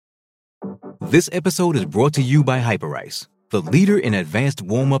This episode is brought to you by Hyperice, the leader in advanced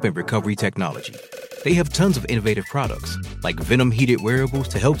warm-up and recovery technology. They have tons of innovative products, like Venom-heated wearables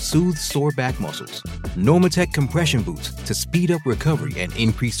to help soothe sore back muscles, Normatec compression boots to speed up recovery and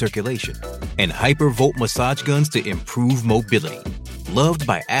increase circulation, and Hypervolt massage guns to improve mobility. Loved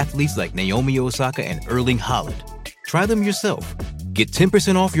by athletes like Naomi Osaka and Erling Haaland. Try them yourself. Get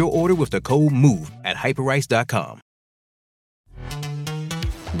 10% off your order with the code MOVE at hyperice.com.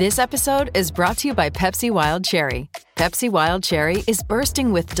 This episode is brought to you by Pepsi Wild Cherry. Pepsi Wild Cherry is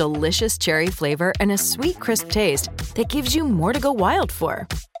bursting with delicious cherry flavor and a sweet, crisp taste that gives you more to go wild for.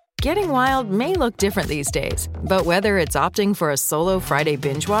 Getting wild may look different these days, but whether it's opting for a solo Friday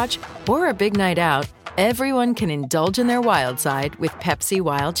binge watch or a big night out, everyone can indulge in their wild side with Pepsi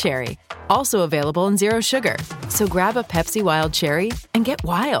Wild Cherry. Also available in Zero Sugar. So grab a Pepsi Wild Cherry and get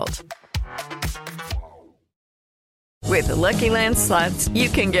wild. With the Lucky Land Slots, you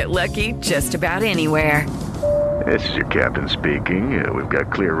can get lucky just about anywhere. This is your captain speaking. We've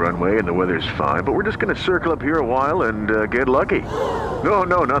got clear runway and the weather's fine, but we're just going to circle up here a while and get lucky. No,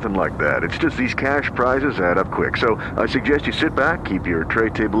 nothing like that. It's just these cash prizes add up quick. So I suggest you sit back, keep your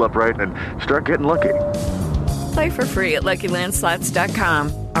tray table upright, and start getting lucky. Play for free at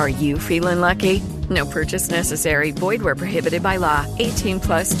LuckyLandSlots.com. Are you feeling lucky? No purchase necessary. Void where prohibited by law. 18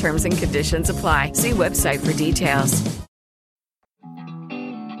 plus terms and conditions apply. See website for details.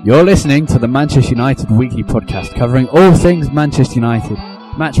 You're listening to the Manchester United Weekly Podcast, covering all things Manchester United.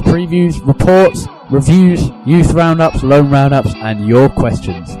 Match previews, reports, reviews, youth roundups, loan roundups, and your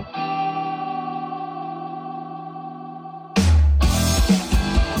questions.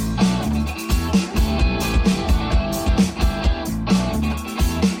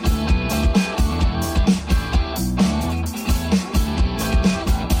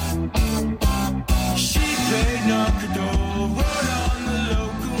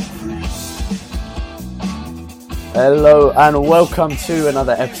 Hello and welcome to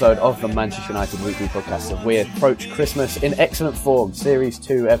another episode of the Manchester United Weekly Podcast as we approach Christmas in excellent form. Series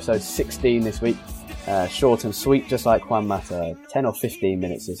 2, episode 16 this week. Short and sweet, just like Juan Mata. 10 or 15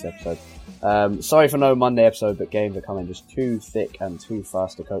 minutes this episode. Sorry for no Monday episode, but games are coming just too thick and too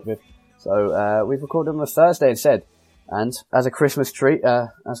fast to cope with. So we've recorded them on Thursday instead. And as a Christmas treat,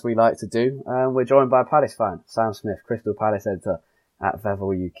 as we like to do, we're joined by a Palace fan, Sam Smith, Crystal Palace editor at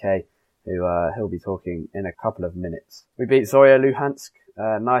Vevel UK. Who he'll be talking in a couple of minutes. We beat Zorya Luhansk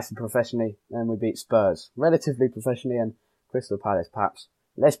nice and professionally, and we beat Spurs relatively professionally, and Crystal Palace perhaps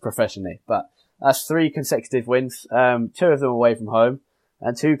less professionally. But that's 3 consecutive wins, 2 of them away from home,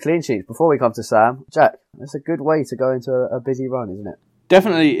 and 2 clean sheets. Before we come to Sam, Jack, that's a good way to go into a busy run, isn't it?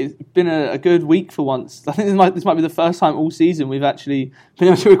 Definitely, it's been a good week for once. I think this might be the first time all season we've actually been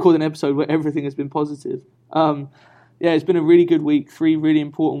able to record an episode where everything has been positive. Yeah, it's been a really good week. 3 really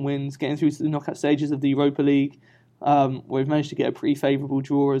important wins, getting through to the knockout stages of the Europa League. Where we've managed to get a pretty favourable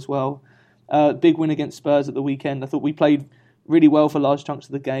draw as well. Big win against Spurs at the weekend. I thought we played really well for large chunks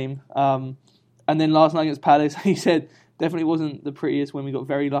of the game. And then last night against Palace, he said, definitely wasn't the prettiest win. We got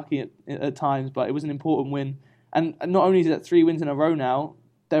very lucky at times, but it was an important win. And not only is that 3 wins in a row now,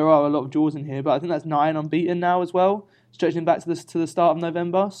 there are a lot of draws in here, but I think that's 9 unbeaten now as well, stretching back to the start of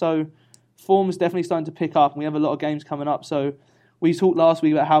November. So form is definitely starting to pick up, and we have a lot of games coming up. So we talked last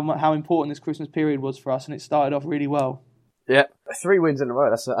week about how important this Christmas period was for us, and it started off really well. Yeah, 3 wins in a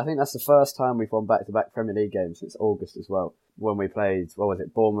row. I think that's the first time we've won back-to-back Premier League games since August as well, when we played,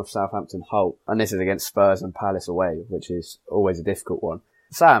 Bournemouth, Southampton, Hull. And this is against Spurs and Palace away, which is always a difficult one.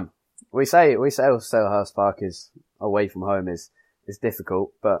 Sam, we say Selhurst Park is away from home is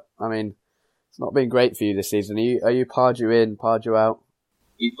difficult, but I mean, it's not been great for you this season. Are you Pardew in, Pardew out?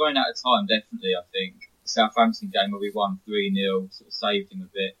 He's run out of time, definitely, I think. The Southampton game where we won 3-0 sort of saved him a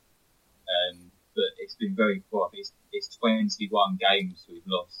bit. But it's been very quiet. It's 21 games we've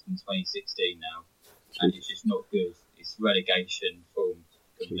lost in 2016 now. And it's just not good. It's relegation form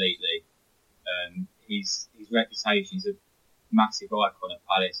completely. His reputation, he's a massive icon at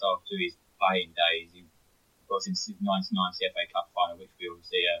Palace after his playing days. He got into the 1990 FA Cup final, which we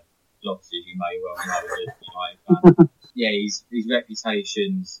obviously lost, as you may well know, as a United fan. Yeah, his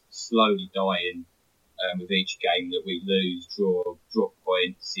reputation's slowly dying with each game that we lose, drop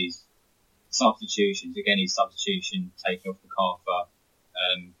points. His substitutions, again, his substitution taking off MacArthur,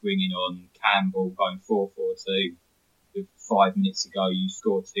 bringing on Campbell, going 4-4-2 with 5 minutes to go. You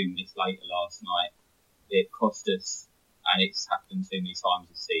scored 2 minutes later last night. It cost us, and it's happened too many times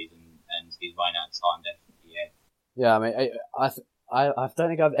this season, and he's running out of time, definitely, yeah. Yeah, I mean, I don't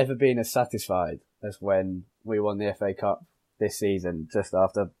think I've ever been as satisfied as when we won the FA Cup this season, just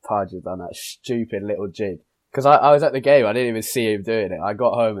after Pardew done that stupid little jig Because I was at the game, I didn't even see him doing it. I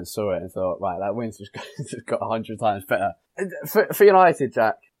got home and saw it and thought, right, that win's just got 100 times better. For United,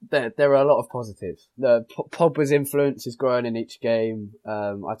 Jack, there are a lot of positives. The Pogba's influence is growing in each game.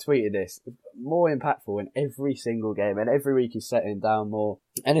 I tweeted this. More impactful in every single game, and every week he's settling down more.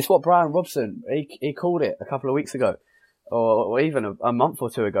 And it's what Brian Robson, he called it a couple of weeks ago, or even a month or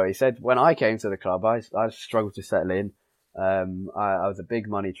two ago. He said, when I came to the club, I struggled to settle in. I was a big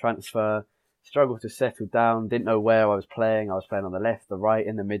money transfer. Struggled to settle down, didn't know where I was playing. I was playing on the left, the right,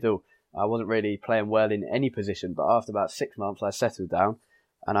 in the middle. I wasn't really playing well in any position, but after about 6 months, I settled down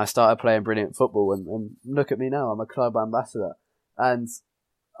and I started playing brilliant football. And look at me now, I'm a club ambassador. And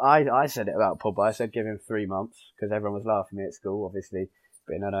I said it about Pogba. I said give him 3 months because everyone was laughing at me at school, obviously,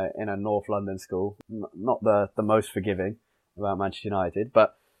 being in a North London school, not the most forgiving about Manchester United.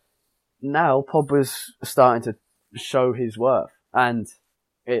 But now Pogba's starting to show his worth, and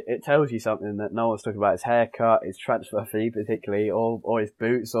it tells you something that no one's talking about: his haircut, his transfer fee particularly, or his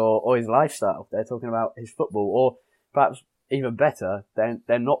boots, or his lifestyle. They're talking about his football, or perhaps even better,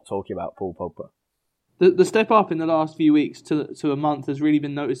 they're not talking about Paul Pogba. The step up in the last few weeks to a month has really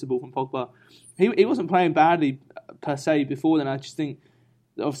been noticeable from Pogba. He wasn't playing badly per se before then. I just think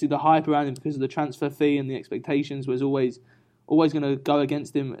that obviously the hype around him because of the transfer fee and the expectations was always going to go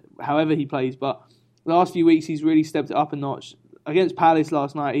against him however he plays. But the last few weeks he's really stepped it up a notch. Against Palace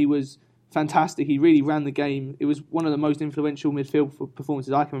last night, he was fantastic. He really ran the game. It was one of the most influential midfield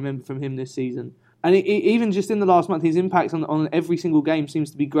performances I can remember from him this season. And even just in the last month, his impact on every single game seems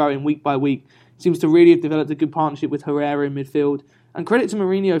to be growing week by week. Seems to really have developed a good partnership with Herrera in midfield. And credit to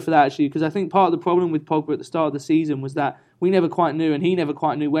Mourinho for that, actually, because I think part of the problem with Pogba at the start of the season was that we never quite knew, and he never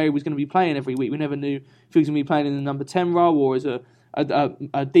quite knew where he was going to be playing every week. We never knew if he was going to be playing in the number 10 role or as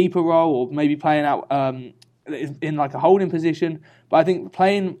a deeper role, or maybe playing out in like a holding position. But I think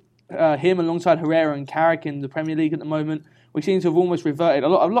playing him alongside Herrera and Carrick in the Premier League at the moment, we seem to have almost reverted. A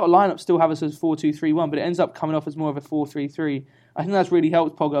lot of lineups still have us as 4-2-3-1, but it ends up coming off as more of a 4-3-3. I think that's really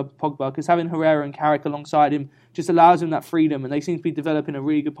helped Pogba because having Herrera and Carrick alongside him just allows him that freedom, and they seem to be developing a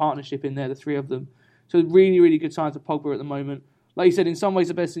really good partnership in there, the three of them. So really, really good signs of Pogba at the moment. Like you said, in some ways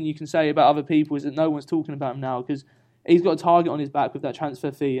the best thing you can say about other people is that no one's talking about him now because he's got a target on his back with that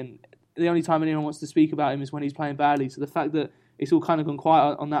transfer fee, and the only time anyone wants to speak about him is when he's playing badly. So the fact that it's all kind of gone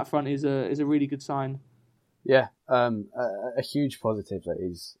quiet on that front is a really good sign. Yeah, a huge positive that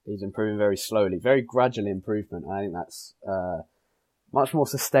he's improving very slowly, very gradual improvement. I think that's much more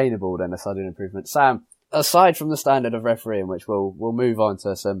sustainable than a sudden improvement. Sam, aside from the standard of refereeing, which we'll move on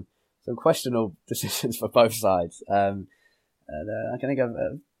to some questionable decisions for both sides, and I can think of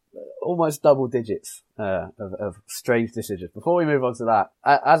almost double digits of strange decisions. Before we move on to that,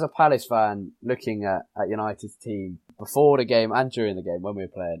 as a Palace fan looking at United's team before the game and during the game when we were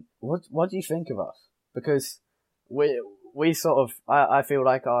playing, what do you think of us? Because we sort of, I feel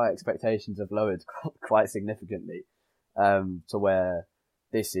like our expectations have lowered quite significantly, to where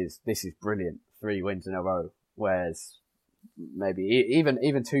this is brilliant, 3 wins in a row, whereas maybe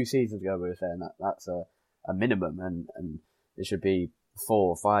even 2 seasons ago we were saying that's a minimum, and it should be 4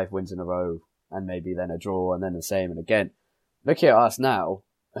 or 5 wins in a row, and maybe then a draw, and then the same, and again. Looking at us now,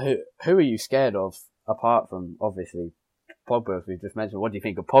 who are you scared of, apart from obviously Pogba, as we just mentioned? What do you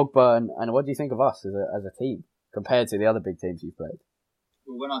think of Pogba, and what do you think of us as a team compared to the other big teams you've played?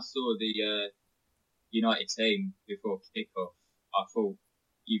 Well, when I saw the United team before kickoff, I thought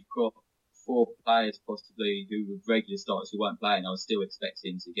you've got 4 players possibly who were regular starters who weren't playing. I was still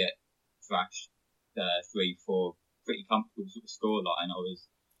expecting to get thrashed 3-4, pretty comfortable sort of scoreline. I was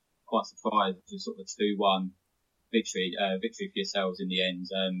quite surprised with sort of a 2-1 victory for yourselves in the end.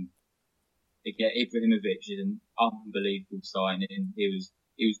 Again, Ibrahimovic is an unbelievable signing. He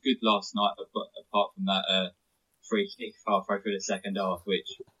was good last night, apart from that free kick halfway through the second half,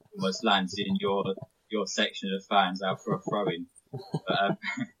 which almost lands in your section of the fans out for a throw-in. But,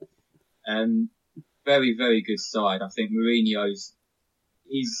 very, very good side. I think Mourinho's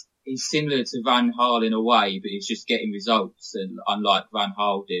he's similar to Van Gaal in a way, but he's just getting results, and unlike Van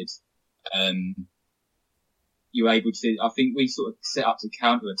Gaal did, you're able to. I think we sort of set up to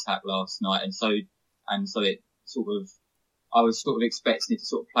counter-attack last night, and so it sort of. I was sort of expecting it to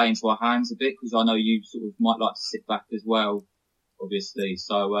sort of play into our hands a bit, because I know you sort of might like to sit back as well, obviously.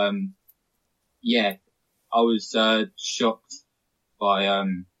 So yeah, I was shocked by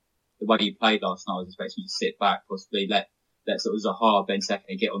the way you played last night. I was expecting you to sit back, possibly let sort of Zaha,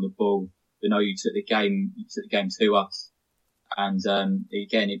 Benteke get on the ball. But no, you took the game to us. And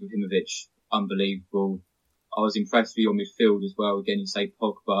again, Ibrahimovic, unbelievable. I was impressed with your midfield as well. Again, you say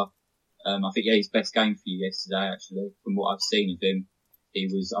Pogba. I think his best game for you yesterday, actually, from what I've seen of him.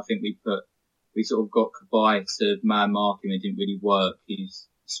 I think we put we sort of got Cabaye to man mark him. It didn't really work. He's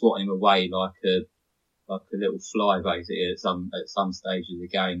swatting him away like a little fly basically at some stage of the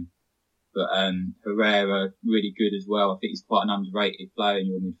game. But Herrera really good as well. I think he's quite an underrated player in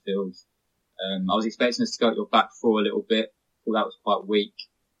your midfield. I was expecting us to go at your back four a little bit. Thought that was quite weak.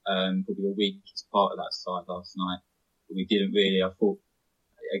 Probably the weakest part of that side last night. But we didn't really. I thought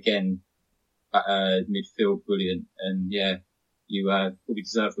again midfield brilliant, and yeah, you probably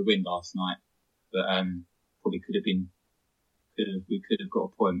deserved the win last night. But probably we could have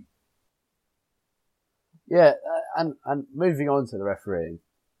got a point. Yeah, and moving on to the refereeing,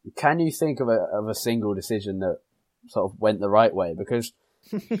 can you think of a single decision that sort of went the right way? Because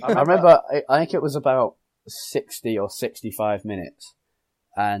I remember, I think it was about 60 or 65 minutes,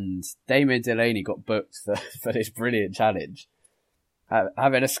 and Damien Delaney got booked for this brilliant challenge.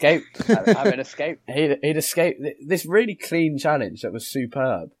 Having escaped, he'd escaped this really clean challenge that was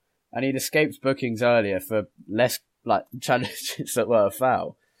superb, and he'd escaped bookings earlier for less like challenges that were a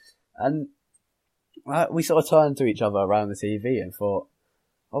foul, and we sort of turned to each other around the TV and thought,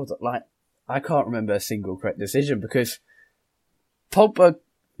 I can't remember a single correct decision, because Pogba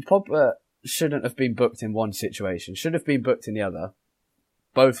shouldn't have been booked in one situation, should have been booked in the other.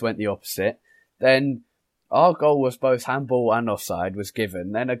 Both went the opposite. Then our goal was both handball and offside was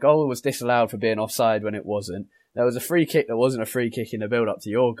given. Then a goal was disallowed for being offside when it wasn't. There was a free kick that wasn't a free kick in the build-up to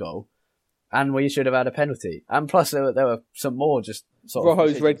your goal. And we should have had a penalty. And plus there were some more just sort of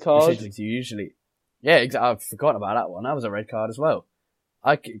Rojo's red card. Decisions you usually... Yeah, exactly. I've forgotten about that one. That was a red card as well.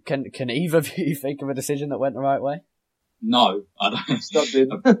 Can either of you think of a decision that went the right way? No, I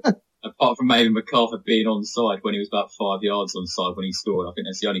don't. Apart from maybe MacArthur being onside when he was about 5 yards onside when he scored, I think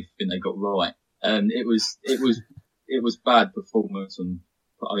that's the only thing they got right. It was bad performance on.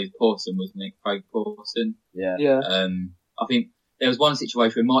 I mean, Pawson, wasn't it? Craig Pawson. Yeah. I think there was one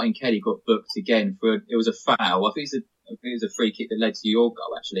situation where Martin Kelly got booked again it was a foul. I think it was a free kick that led to your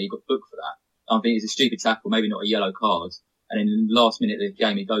goal. Actually, he got booked for that. I think it's a stupid tackle, maybe not a yellow card. And in the last minute of the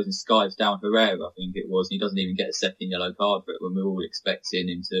game, he goes and skives down Herrera, I think it was. And he doesn't even get a second yellow card for it when we were all expecting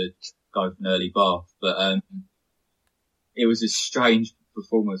him to go for an early bath. But it was a strange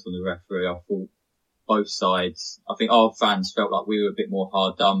performance from the referee. I thought both sides. I think our fans felt like we were a bit more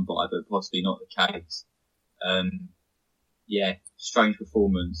hard done by, but possibly not the case. Strange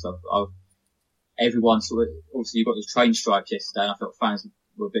performance. Everyone sort of, obviously you got the train strikes yesterday, and I felt fans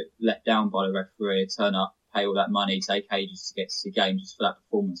were a bit let down by the referee. Turn up, pay all that money, take ages to get to the game just for that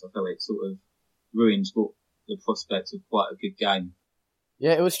performance. I felt it sort of ruined the prospect of quite a good game.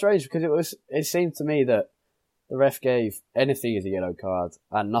 Yeah, it was strange because it seemed to me that the ref gave anything as a yellow card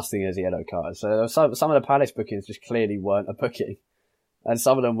and nothing as a yellow card. So there was some of the Palace bookings just clearly weren't a booking, and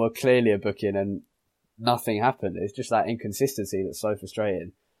some of them were clearly a booking and nothing happened. It's just that inconsistency that's so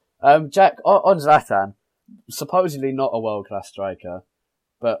frustrating. Jack, on Zlatan, supposedly not a world-class striker,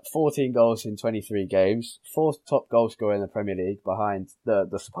 but 14 goals in 23 games, fourth top goal scorer in the Premier League behind the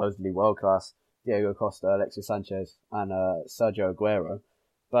supposedly world-class Diego Costa, Alexis Sanchez and Sergio Aguero.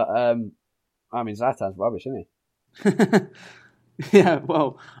 But, Zlatan's rubbish, isn't he? Yeah,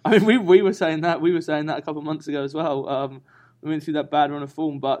 well, I mean, we were saying that a couple of months ago as well. We went through that bad run of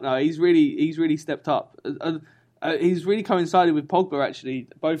form, but no, he's really stepped up. He's really coincided with Pogba, actually.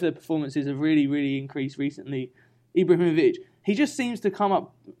 Both their performances have really, really increased recently. Ibrahimovic, he just seems to come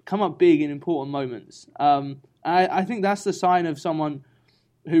up big in important moments. I think that's the sign of someone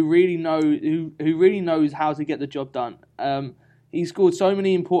who really knows how to get the job done. He scored so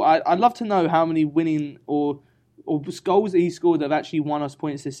many important. I'd love to know how many winning or goals that he scored that have actually won us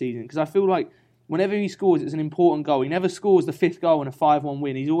points this season, because I feel like whenever he scores, it's an important goal. He never scores the fifth goal in a 5-1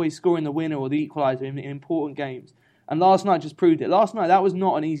 win. He's always scoring the winner or the equaliser in important games. And last night just proved it. Last night, that was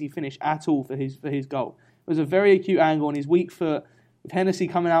not an easy finish at all for his goal. It was a very acute angle on his weak foot with Hennessy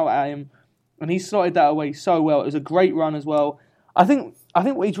coming out at him, and he slotted that away so well. It was a great run as well. I think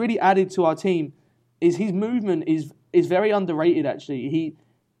what he's really added to our team is his movement is very underrated, actually.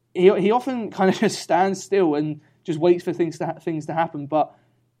 He often kind of just stands still and just waits for things to happen, but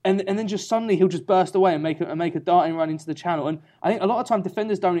and then just suddenly he'll just burst away and make a darting run into the channel. And I think a lot of times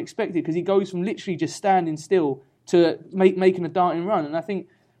defenders don't expect it, because he goes from literally just standing still to making a darting run. And I think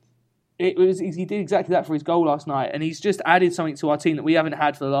he did exactly that for his goal last night, and he's just added something to our team that we haven't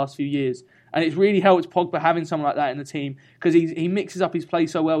had for the last few years. And it's really helped Pogba having someone like that in the team, because he mixes up his play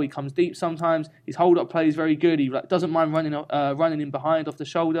so well. He comes deep sometimes. His hold-up play is very good. He doesn't mind running in behind off the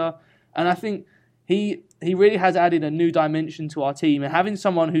shoulder. And I think he really has added a new dimension to our team. And having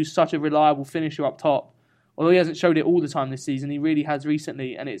someone who's such a reliable finisher up top, although he hasn't showed it all the time this season, he really has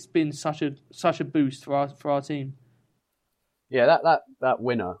recently, and it's been such a boost for our team. Yeah, that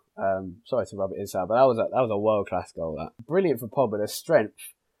winner. Sorry to rub it in, Sal, but that was a world class goal. That brilliant for Pogba. The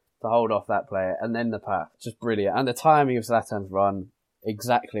strength to hold off that player, and then the pass, just brilliant. And the timing of Zlatan's run,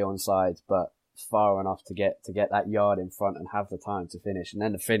 exactly on side, but far enough to get that yard in front and have the time to finish, and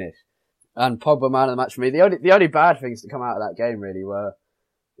then the finish. And Pogba, man of the match for me. The only bad things to come out of that game really were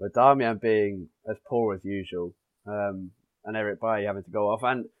Darmian being as poor as usual, and Eric Bailly having to go off,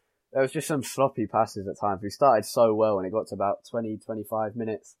 and there was just some sloppy passes at times. We started so well and it got to about 20-25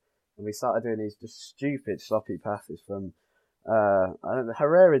 minutes and we started doing these just stupid sloppy passes from,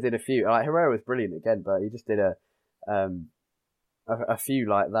 Herrera did a few, Herrera was brilliant again, but he just did a few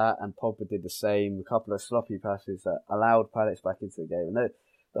like that, and Pogba did the same, a couple of sloppy passes that allowed Palace back into the game. And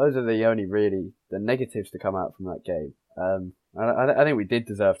those are the only really, the negatives to come out from that game. I think we did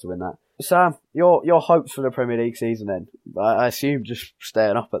deserve to win that. Sam, your hopes for the Premier League season then? I assume just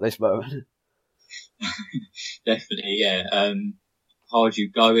staying up at this moment. Definitely, yeah. Hard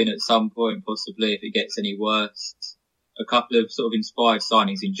you go in at some point, possibly, if it gets any worse. A couple of sort of inspired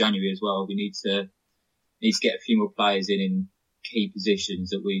signings in January as well. We need to get a few more players in key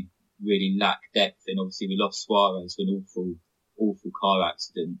positions that we really lack depth in. Obviously, we lost Suarez to an awful car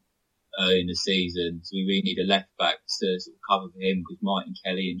accident in the season, so we really need a left back to sort of cover for him, because Martin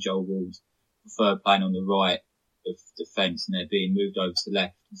Kelly and Joel Walls prefer playing on the right of defence, and they're being moved over to the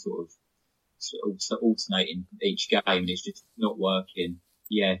left and sort of alternating each game, and it's just not working.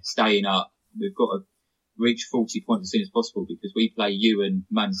 Yeah, staying up, we've got to reach 40 points as soon as possible, because we play you and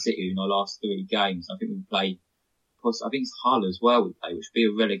Man City in our last 3 games. I think I think it's Hull as well we play, which would be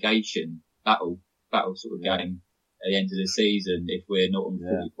a relegation battle sort of game at the end of the season if we're not on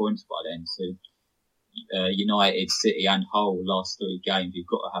 40 points by then. So United, City and Hull last 3 games, you've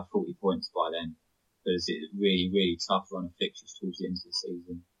got to have 40 points by then, because it's really, really tough run of fixtures towards the end of the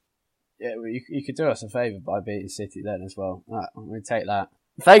season. Yeah, well, you could do us a favour by beating City then as well. Right, I'm going to take that.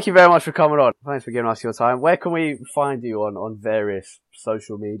 Thank you very much for coming on. Thanks for giving us your time. Where can we find you on various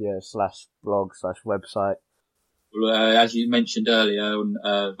social media /blog/website? Well, as you mentioned earlier, on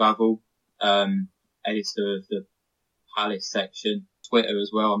Vavel, editor of the Palace section, Twitter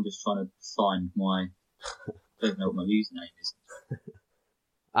as well. I'm just trying to find I don't know what my username is.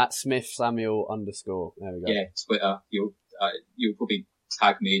 At @SmithSamuel_. There we go. Yeah, Twitter. You'll probably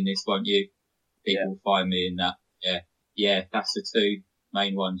tag me in this, won't you? People will find me in that. Yeah, that's the 2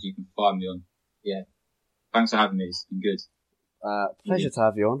 main ones you can find me on. Yeah. Thanks for having me. It's been good. Pleasure to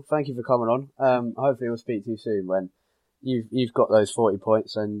have you on. Thank you for coming on. Hopefully we'll speak to you soon when you've got those 40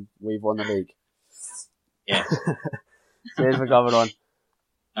 points and we've won the league. Yeah. Cheers for coming on.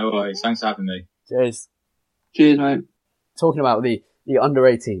 No worries. Thanks for having me. Cheers. Cheers, mate. Talking about the under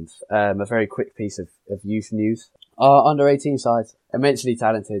 18s, a very quick piece of youth news. Our under 18 sides, immensely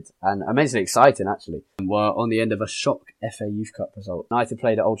talented and immensely exciting actually, were on the end of a shock FA Youth Cup result. United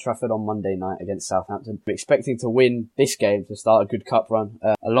played at Old Trafford on Monday night against Southampton. We're expecting to win this game to start a good cup run.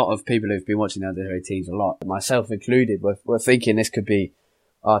 A lot of people who've been watching the under 18s a lot, myself included, were thinking this could be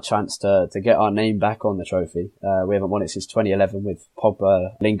our chance to get our name back on the trophy. We haven't won it since 2011 with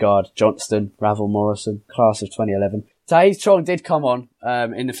Pogba, Lingard, Johnston, Ravel Morrison, class of 2011. Tahith Chong did come on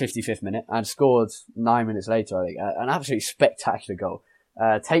in the 55th minute and scored 9 minutes later, I think. An absolutely spectacular goal.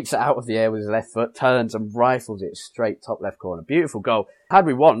 Takes it out of the air with his left foot, turns and rifles it straight top left corner. Beautiful goal. Had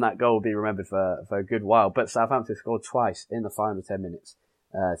we won, that goal would be remembered for a good while. But Southampton scored twice in the final 10 minutes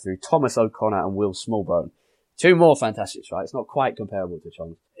through Thomas O'Connor and Will Smallbone. 2 more fantastic strikes, not quite comparable to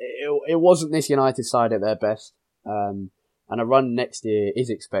Chong's. It wasn't this United side at their best. And a run next year is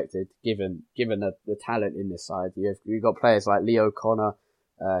expected, given the talent in this side. You've got players like Leo Connor,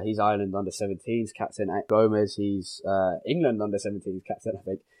 he's Ireland under-17s captain. Gomez, he's England under-17s captain, I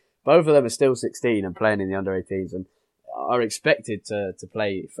think. Both of them are still 16 and playing in the under-18s and are expected to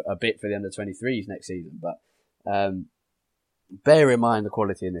play a bit for the under-23s next season. But bear in mind the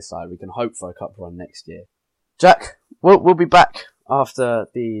quality in this side. We can hope for a cup run next year. Jack, we'll be back after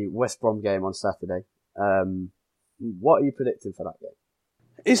the West Brom game on Saturday. What are you predicting for that game?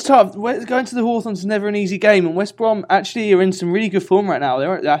 It's tough. Going to the Hawthorns is never an easy game, and West Brom actually are in some really good form right now.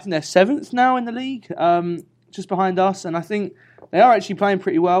 I think they're 7th now in the league, just behind us, and I think they are actually playing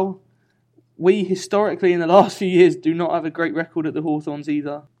pretty well. We, historically, in the last few years, do not have a great record at the Hawthorns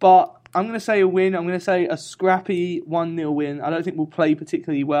either. But I'm going to say a win. I'm going to say a scrappy 1-0 win. I don't think we'll play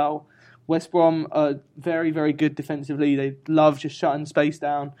particularly well. West Brom are very, very good defensively. They love just shutting space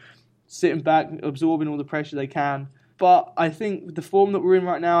down, sitting back, absorbing all the pressure they can. But I think the form that we're in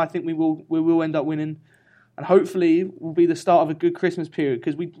right now, I think we will end up winning. And hopefully will be the start of a good Christmas period,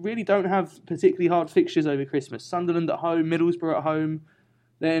 because we really don't have particularly hard fixtures over Christmas. Sunderland at home, Middlesbrough at home.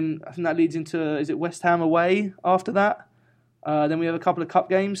 Then I think that leads into, is it West Ham away after that? Then we have a couple of cup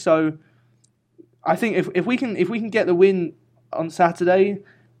games. So I think if we can get the win on Saturday,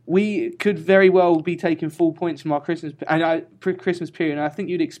 we could very well be taking full points from our Christmas period. And I think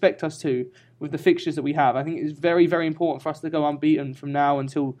you'd expect us to with the fixtures that we have. I think it's very, very important for us to go unbeaten from now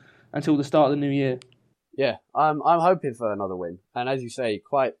until the start of the new year. Yeah, I'm hoping for another win. And as you say,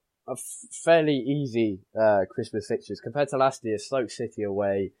 quite a fairly easy Christmas fixtures compared to last year. Stoke City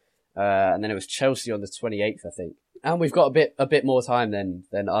away, and then it was Chelsea on the 28th, I think. And we've got a bit more time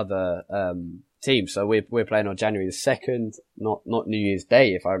than other teams. So we're playing on January the 2nd, not New Year's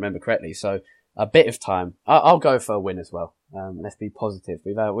Day, if I remember correctly. So a bit of time. I'll go for a win as well. Let's be positive.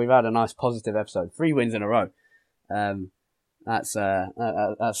 We've had a nice positive episode. 3 wins in a row. That's a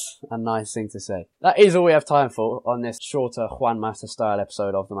nice thing to say. That is all we have time for on this shorter Juan Mata style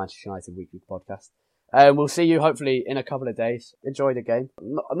episode of the Manchester United Weekly Podcast. We'll see you hopefully in a couple of days. Enjoy the game.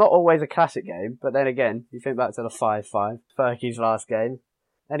 Not always a classic game, but then again, you think back to the 5-5, Ferkie's last game.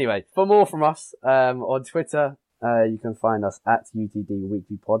 Anyway, for more from us, on Twitter, you can find us at UTD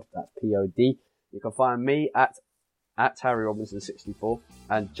Weekly Pod, that's POD. You can find me at Harry Robinson 64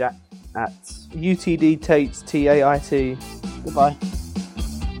 and Jack at UTD Tates TAIT. Goodbye.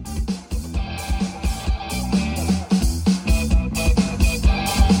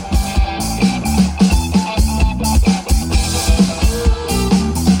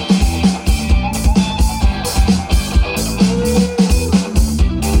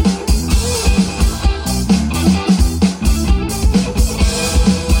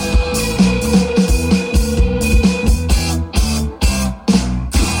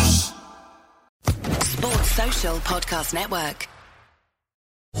 Podcast Network.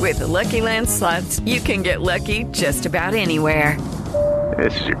 With the Lucky Land Slots, you can get lucky just about anywhere.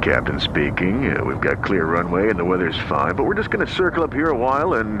 This is your captain speaking. We've got clear runway and the weather's fine, but we're just going to circle up here a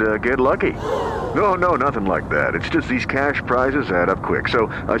while and get lucky. No, nothing like that. It's just these cash prizes add up quick. So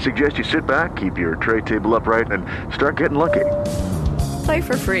I suggest you sit back, keep your tray table upright, and start getting lucky. Play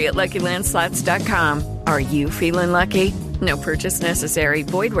for free at LuckyLandSlots.com. Are you feeling lucky? No purchase necessary.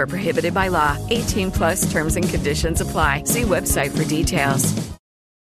 Void where prohibited by law. 18+ terms and conditions apply. See website for details.